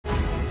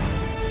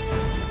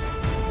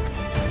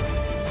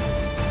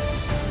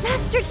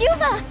Master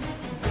Juva!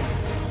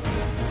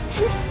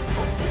 And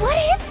what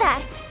is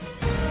that?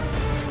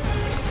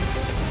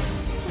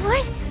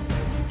 What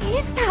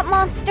is that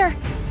monster?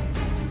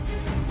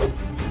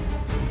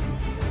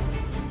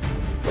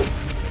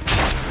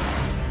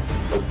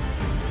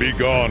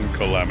 Begone,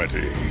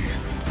 Calamity.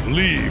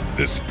 Leave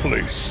this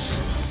place.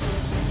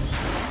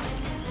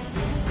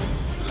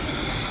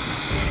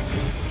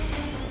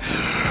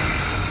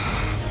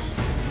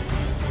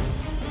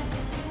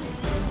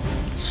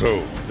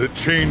 So, the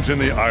change in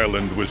the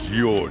island was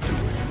your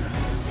doing.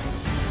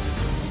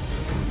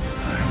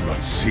 I have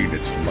not seen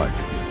its like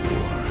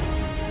before.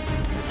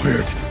 Where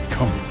did it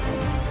come from?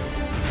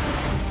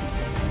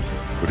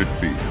 Could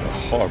it be a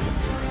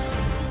harbinger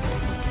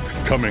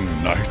of coming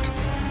night?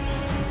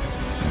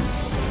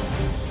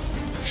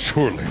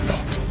 Surely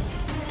not.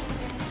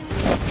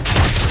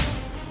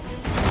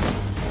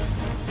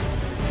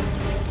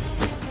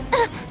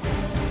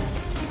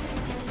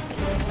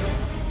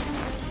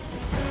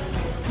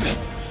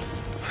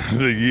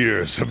 The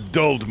years have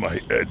dulled my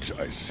edge,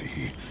 I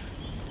see.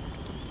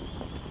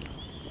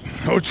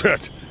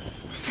 Ochette,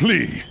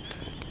 flee.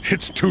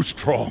 It's too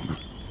strong.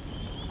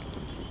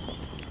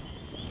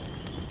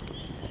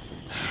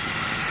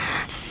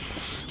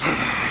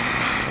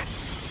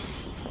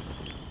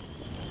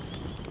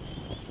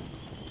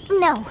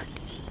 No.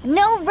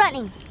 No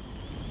running.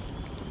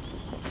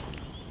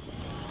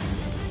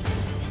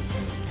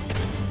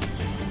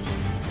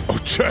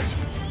 Ochette!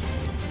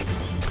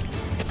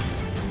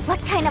 What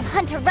kind of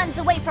hunter runs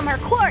away from her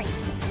quarry?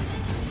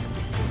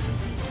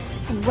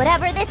 And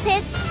whatever this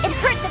is, it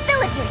hurt the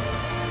villagers.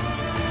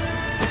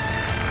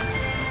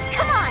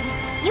 Come on!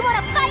 You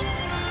wanna fight?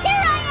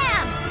 Here I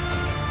am!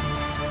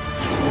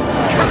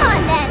 Come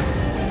on, then!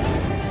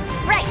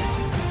 Right!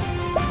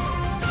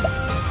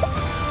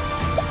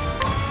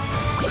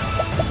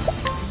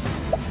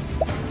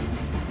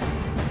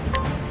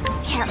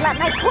 Can't let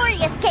my quarry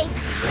escape!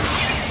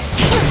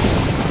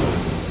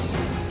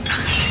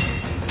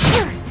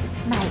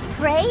 My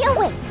prey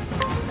awaits!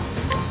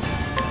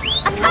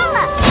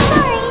 Akala!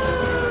 Sorry!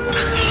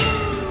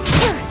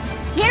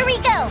 Here we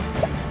go!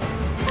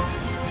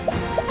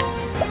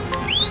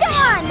 Go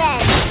on,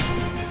 then!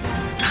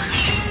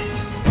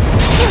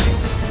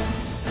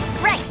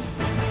 Right!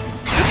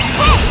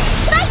 Hey!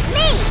 Fight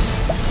me!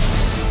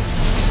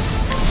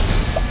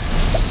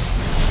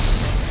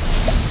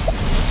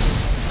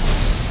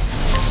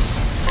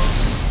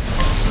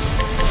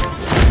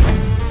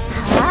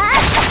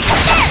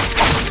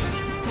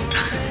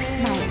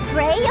 My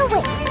prey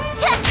awaits!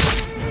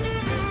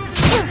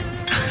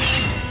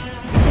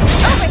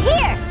 Over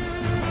here!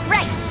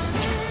 Right!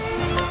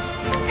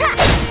 Ha!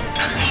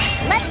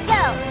 Let's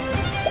go!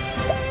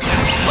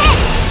 Hey!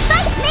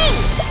 Fight me!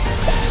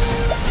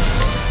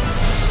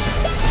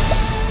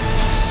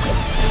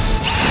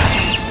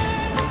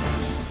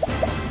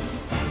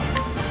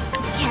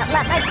 Can't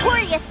let my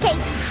quarry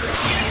escape!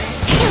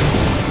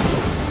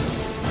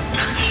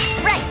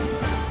 Right!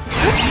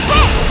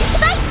 Hey!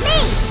 Fight me!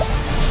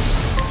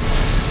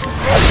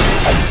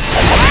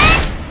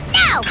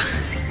 Now!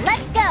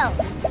 Let's go!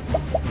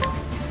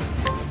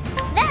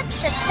 That's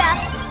the stuff!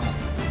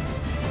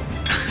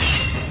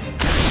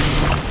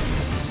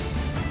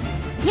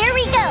 Here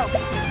we go!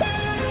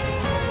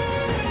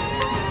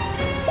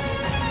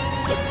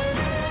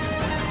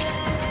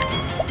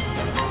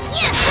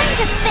 Yes! I'm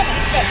just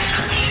finished this!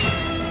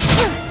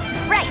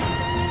 Right!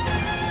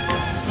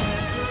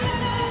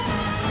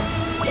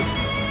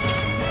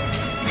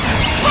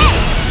 Hey!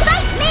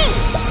 Fight me!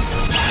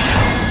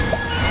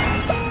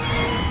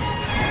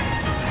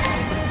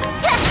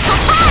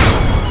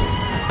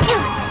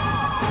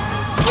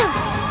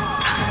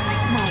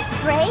 My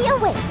prey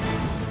awaits.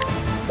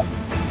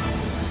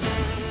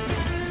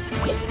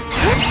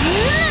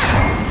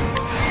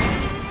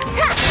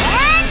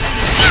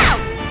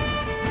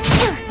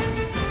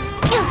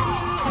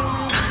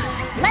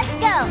 Let's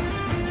go.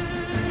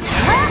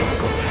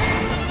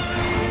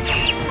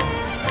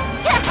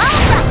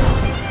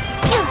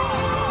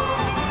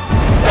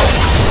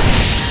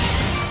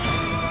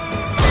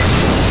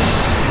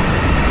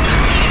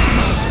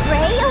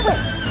 Prey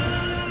awaits.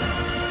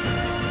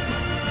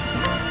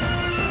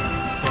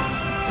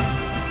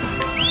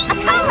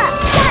 Akala!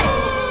 Got it!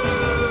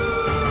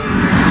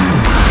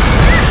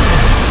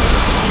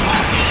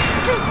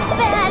 This is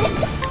bad.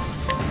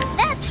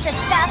 That's the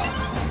stuff.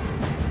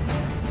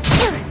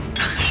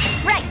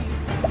 Right.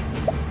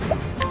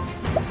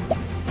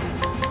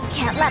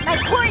 Can't let my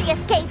quarry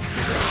escape.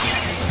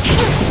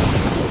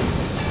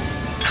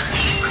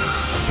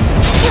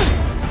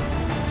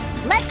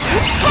 Let's...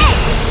 Hey!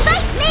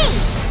 Fight me!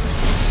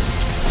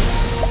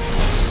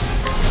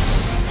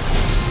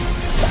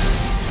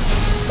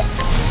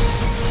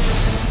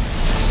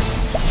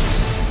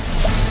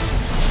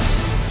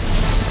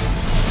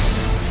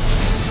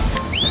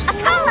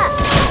 Akala!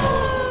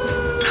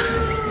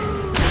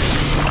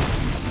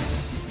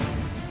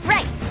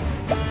 Right!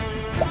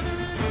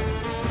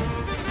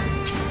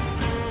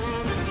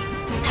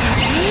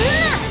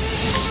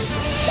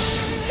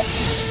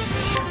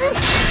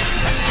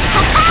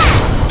 Ha-ha!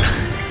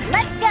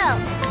 Let's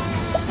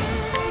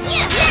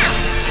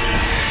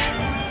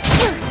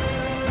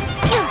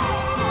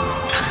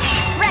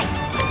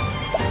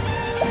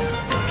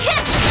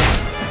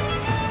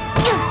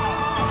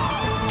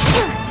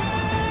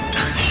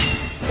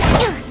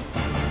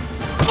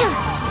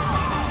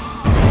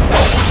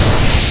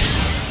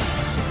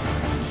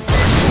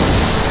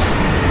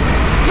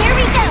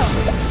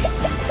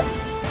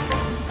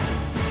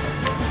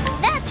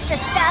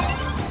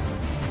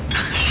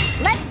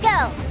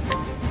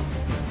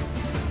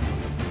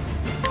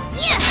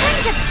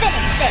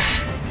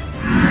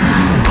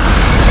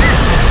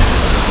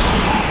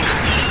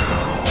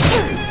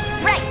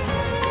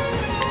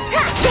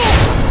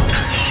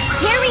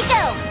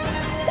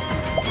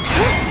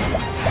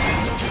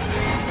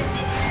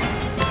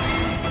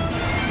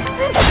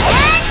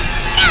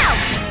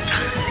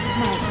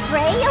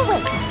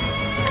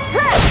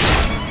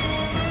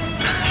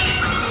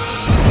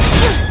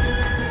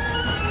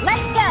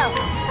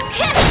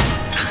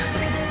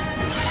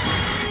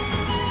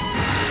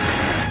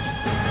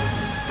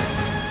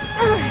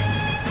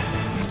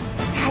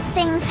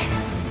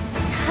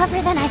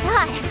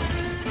God.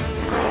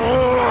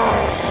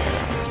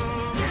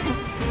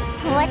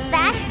 What's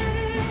that?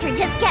 You're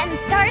just getting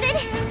started?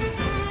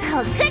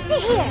 Oh, good to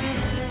hear.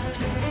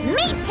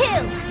 Me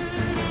too.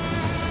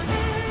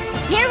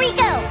 Here we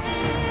go.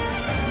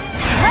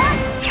 Huh?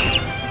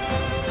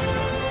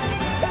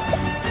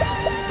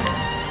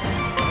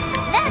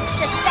 That's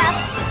the stuff.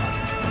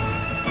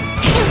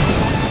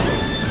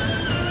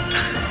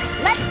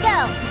 Let's go.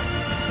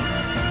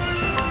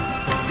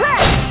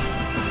 Huh.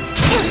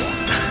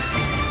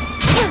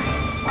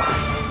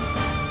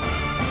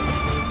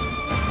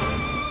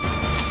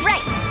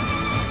 Right.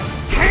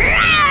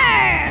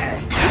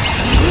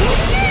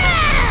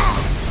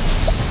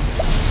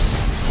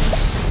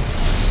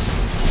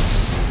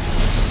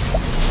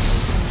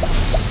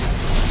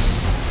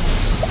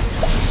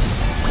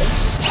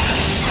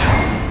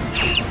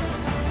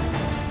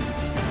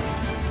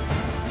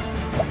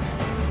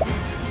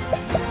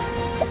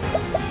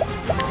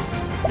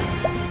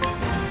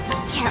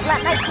 Can't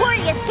let my quarry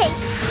escape.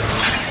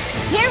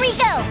 Here we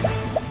go.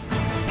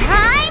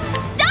 I'm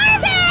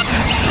starving!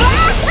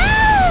 Wahoo!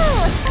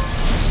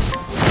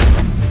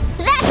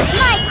 That's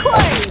my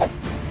quarry!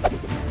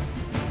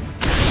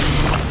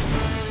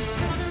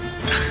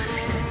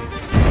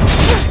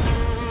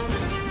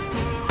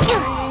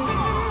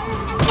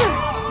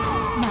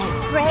 My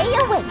prey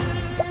awaits.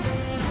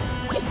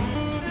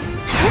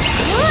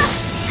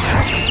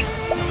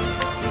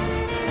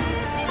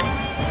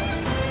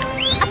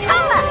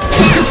 Akala!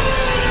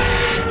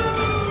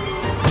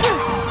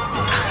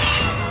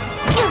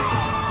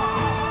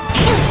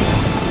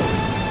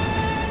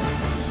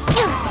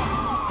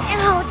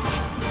 Ouch!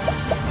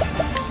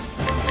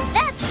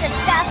 That's the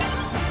stuff!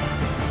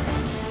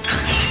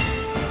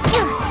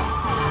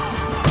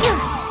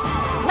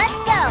 Let's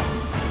go!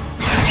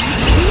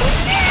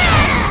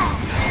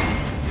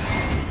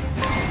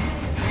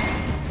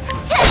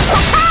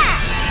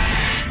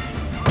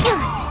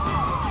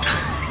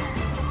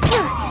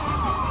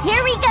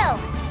 Here we go!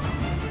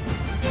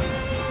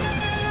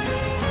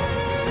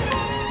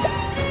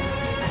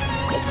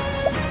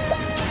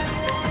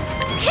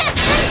 Kiss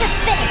them to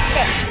finish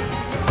this!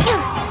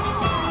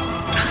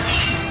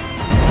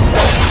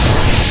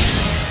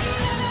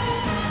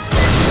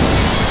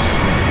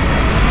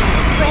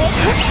 Break!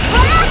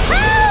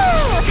 Wahoo!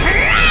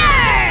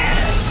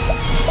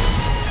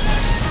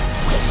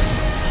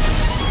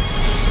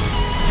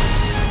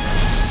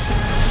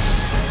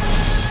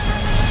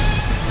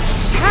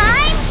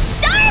 I'm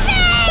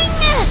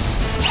starving!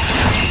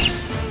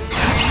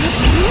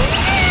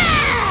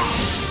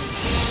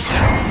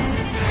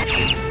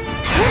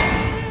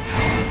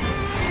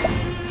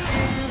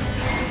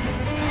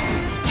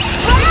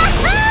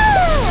 Wahoo!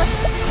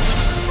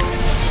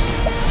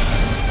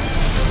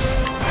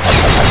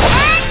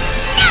 And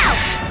now!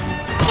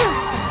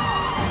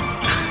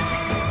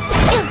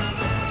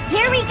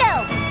 Here we go!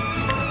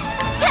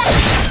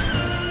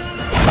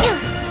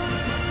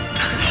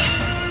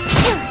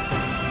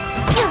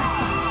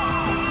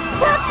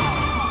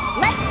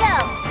 Let's go!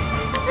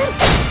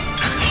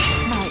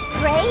 My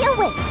prey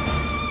awaits.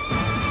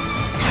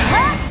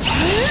 Huh?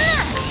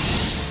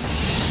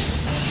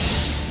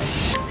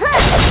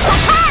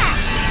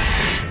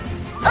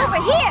 Over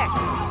here!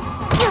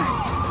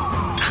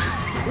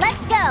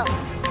 Let's go!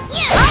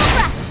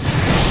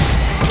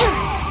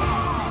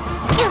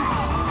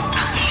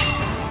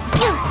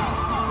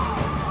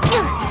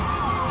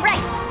 All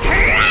right! Right!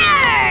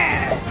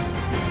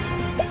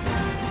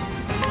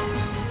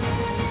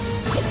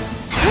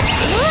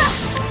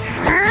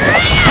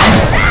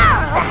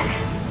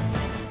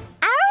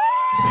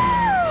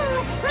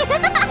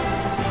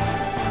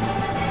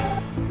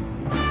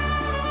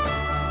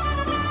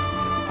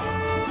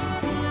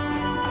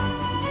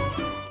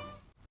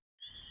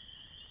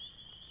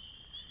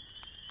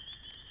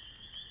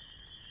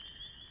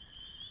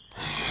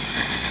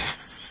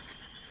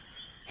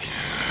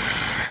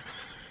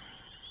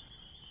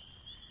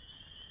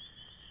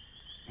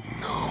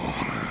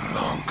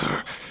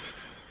 Longer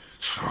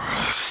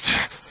trust.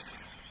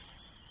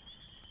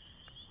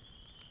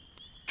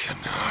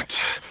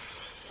 Cannot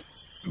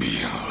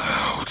be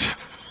allowed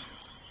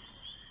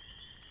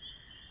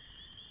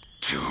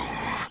to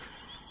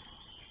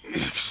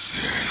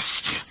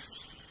exist.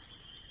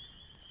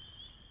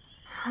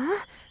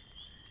 Huh?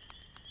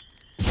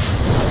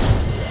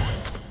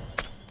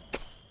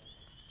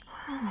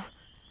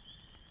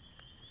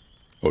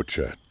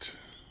 Ochette,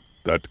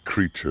 that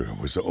creature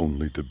was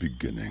only the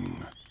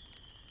beginning.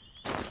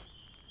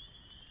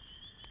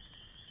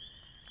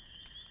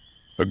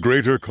 A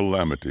greater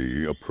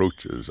calamity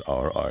approaches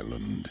our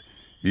island,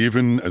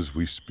 even as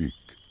we speak.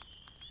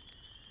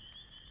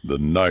 The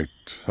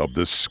night of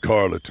the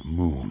Scarlet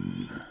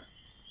Moon.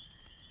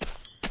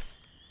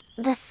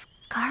 The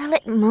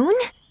Scarlet Moon?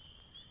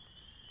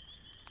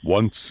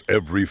 Once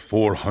every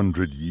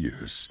 400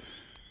 years,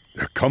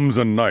 there comes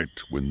a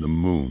night when the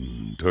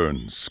moon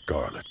turns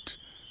scarlet.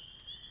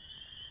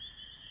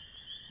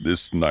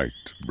 This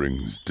night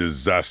brings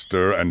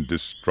disaster and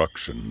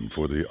destruction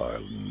for the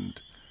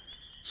island.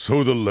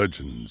 So the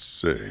legends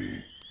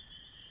say.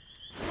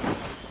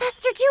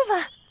 Master Juva!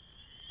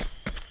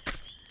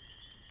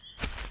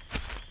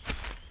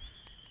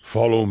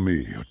 Follow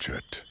me,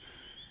 Ochette.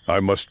 I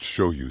must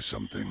show you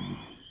something.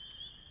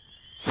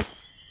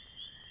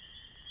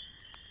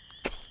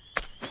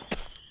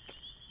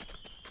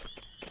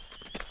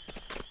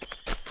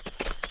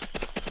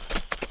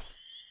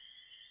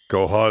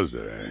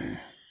 Kohaze.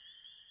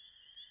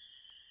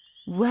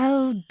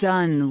 Well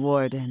done,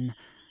 Warden.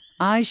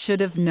 I should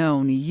have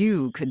known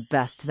you could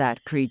best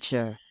that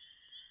creature.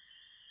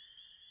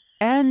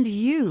 And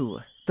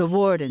you, the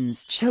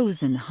Warden's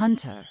chosen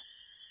hunter.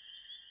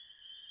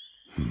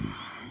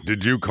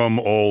 Did you come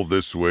all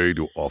this way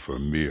to offer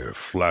mere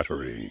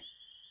flattery?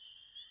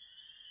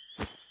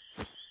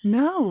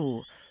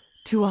 No,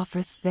 to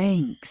offer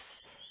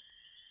thanks.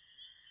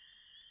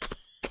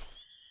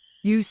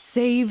 You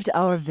saved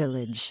our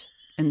village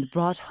and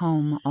brought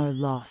home our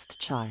lost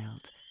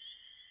child.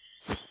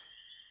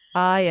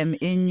 I am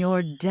in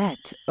your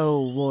debt, O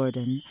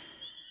Warden.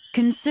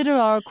 Consider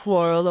our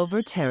quarrel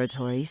over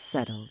territory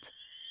settled.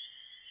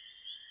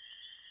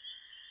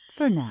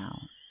 For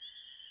now.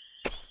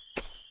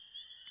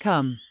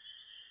 Come.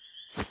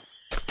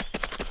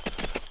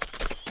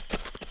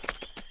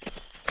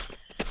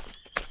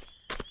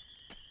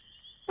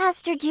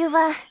 Master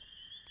Juva,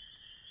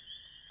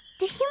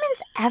 do humans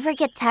ever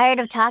get tired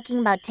of talking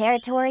about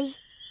territory?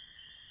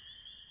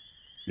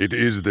 It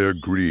is their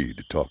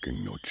greed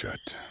talking,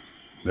 Ochette.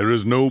 There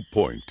is no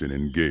point in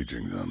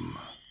engaging them.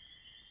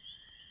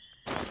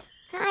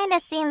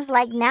 Kinda seems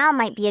like now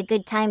might be a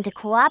good time to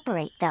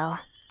cooperate, though.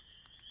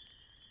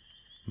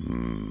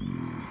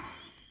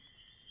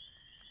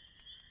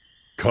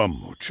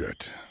 Come,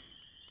 Ochette.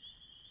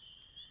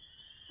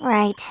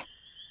 Right.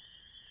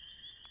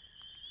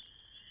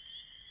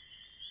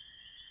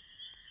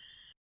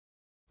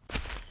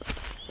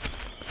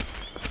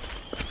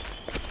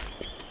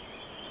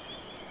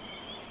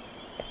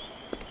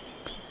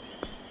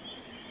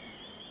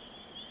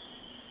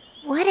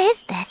 What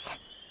is this?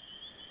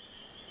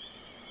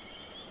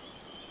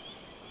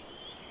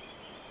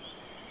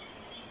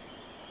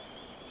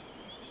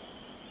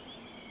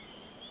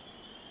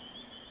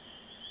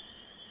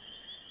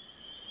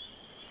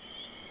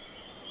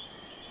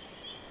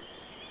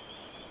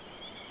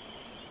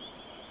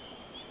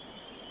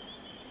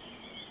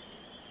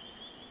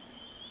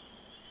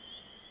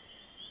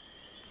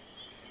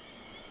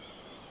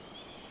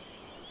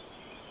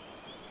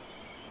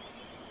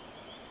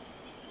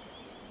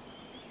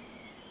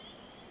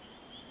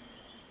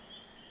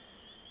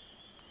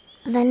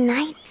 The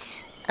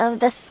night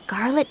of the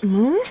Scarlet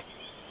Moon?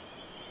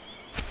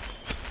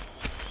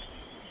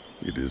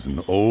 It is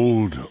an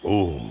old,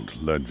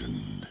 old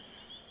legend.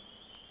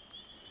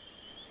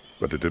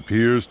 But it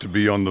appears to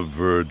be on the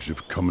verge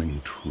of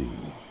coming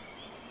true.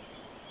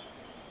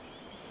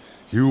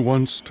 You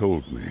once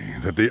told me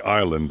that the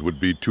island would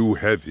be too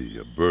heavy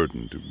a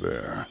burden to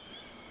bear.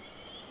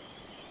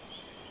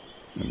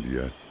 And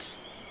yet,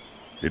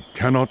 it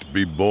cannot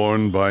be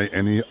borne by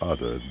any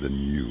other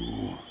than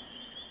you.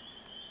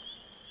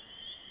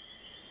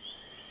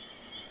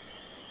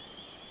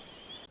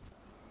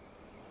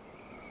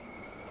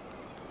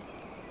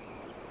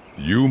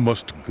 You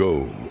must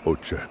go,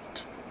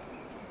 Ochette.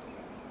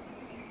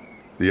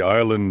 The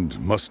island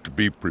must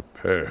be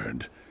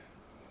prepared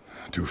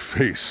to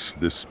face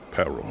this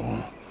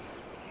peril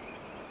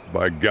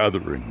by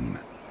gathering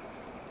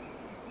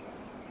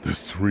the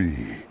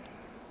 3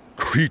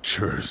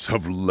 creatures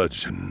of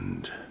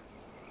legend.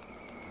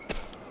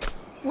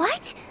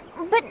 What?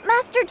 But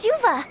Master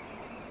Juva!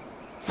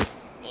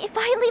 If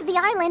I leave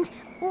the island,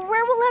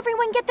 where will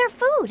everyone get their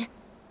food?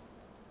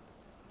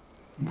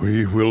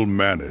 We will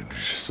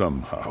manage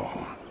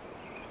somehow.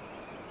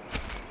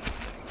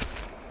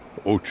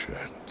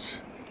 Ochette,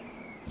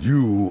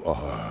 you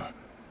are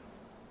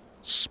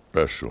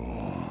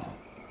special.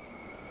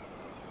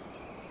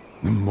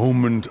 The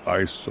moment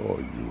I saw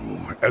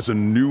you as a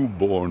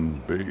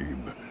newborn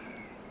babe,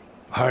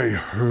 I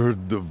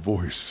heard the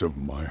voice of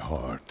my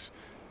heart.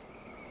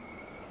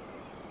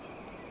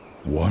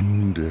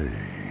 One day,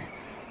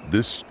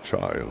 this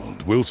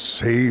child will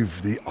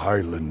save the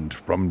island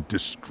from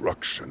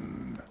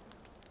destruction.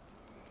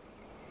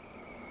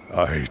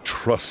 I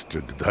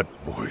trusted that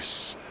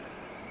voice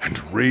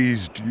and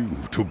raised you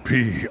to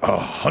be a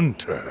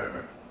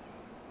hunter.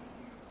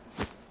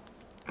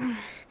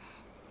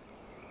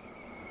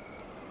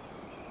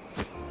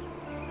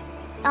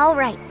 All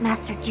right,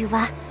 Master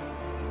Juva.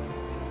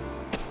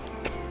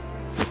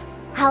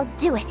 I'll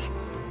do it.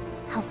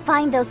 I'll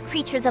find those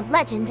creatures of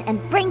legend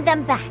and bring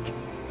them back.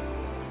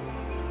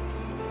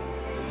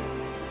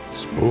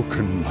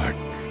 Spoken like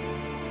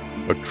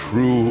a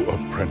true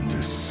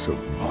apprentice of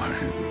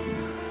mine.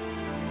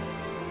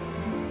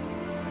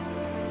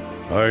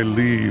 I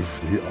leave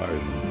the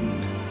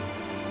island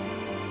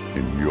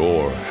in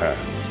your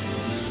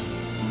hands,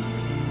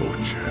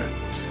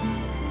 Ochette.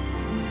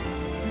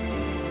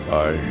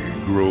 I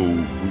grow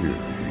weary.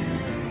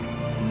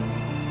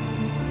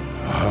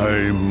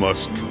 I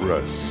must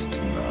rest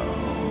now.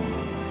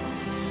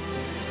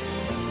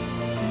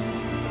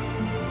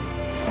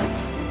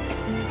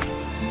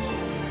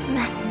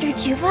 Master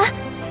Juva?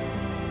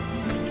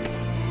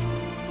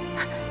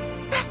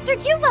 Master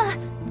Juva!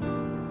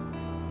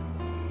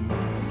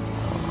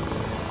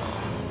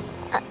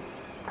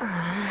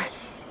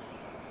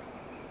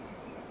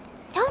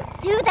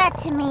 Don't do that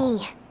to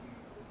me.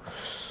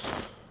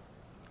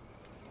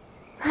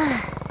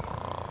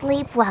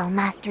 Sleep well,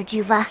 Master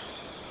Juva.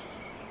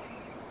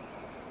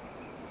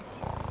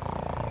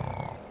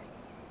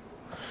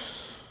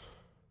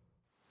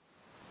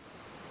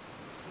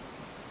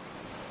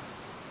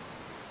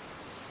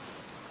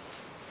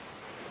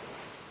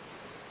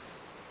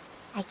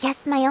 I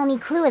guess my only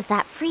clue is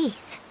that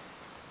freeze.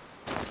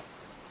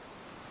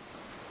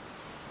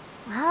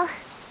 Well,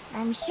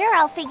 I'm sure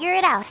I'll figure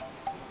it out.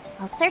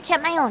 I'll search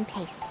at my own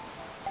pace.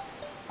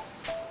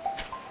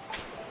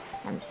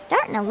 I'm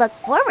starting to look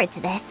forward to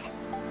this.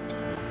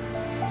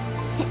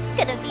 It's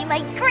gonna be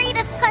my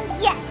greatest hunt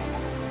yet!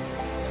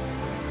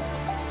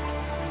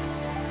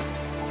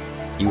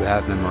 You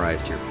have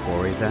memorized your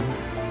quarry then?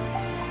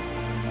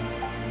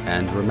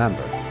 And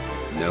remember,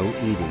 no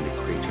eating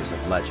the creatures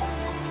of legend.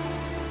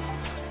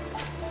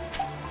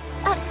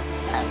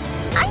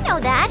 I know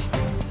that.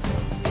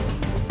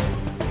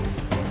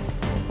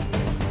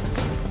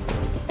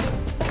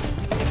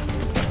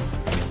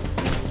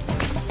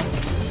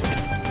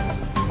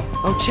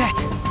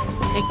 Ochette,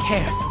 take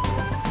care.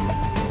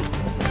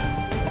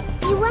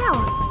 Be well.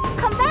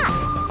 Come back.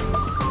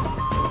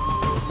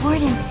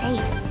 Warden's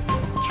safe.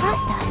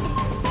 Trust us.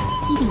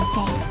 Keeping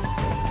safe.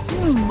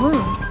 Healing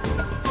wound.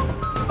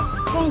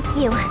 Thank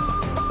you.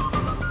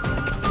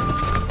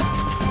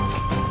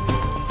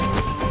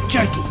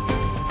 Jerky,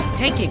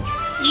 taking,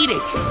 eating.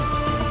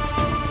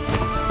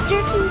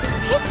 Jerky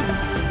taking.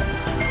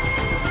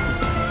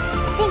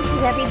 Thank you,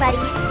 everybody.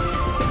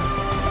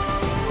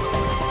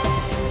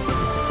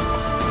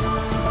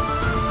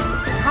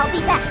 I'll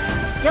be back.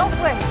 Don't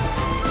worry.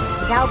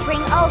 And I'll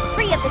bring all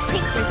 3 of the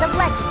creatures of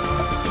legend.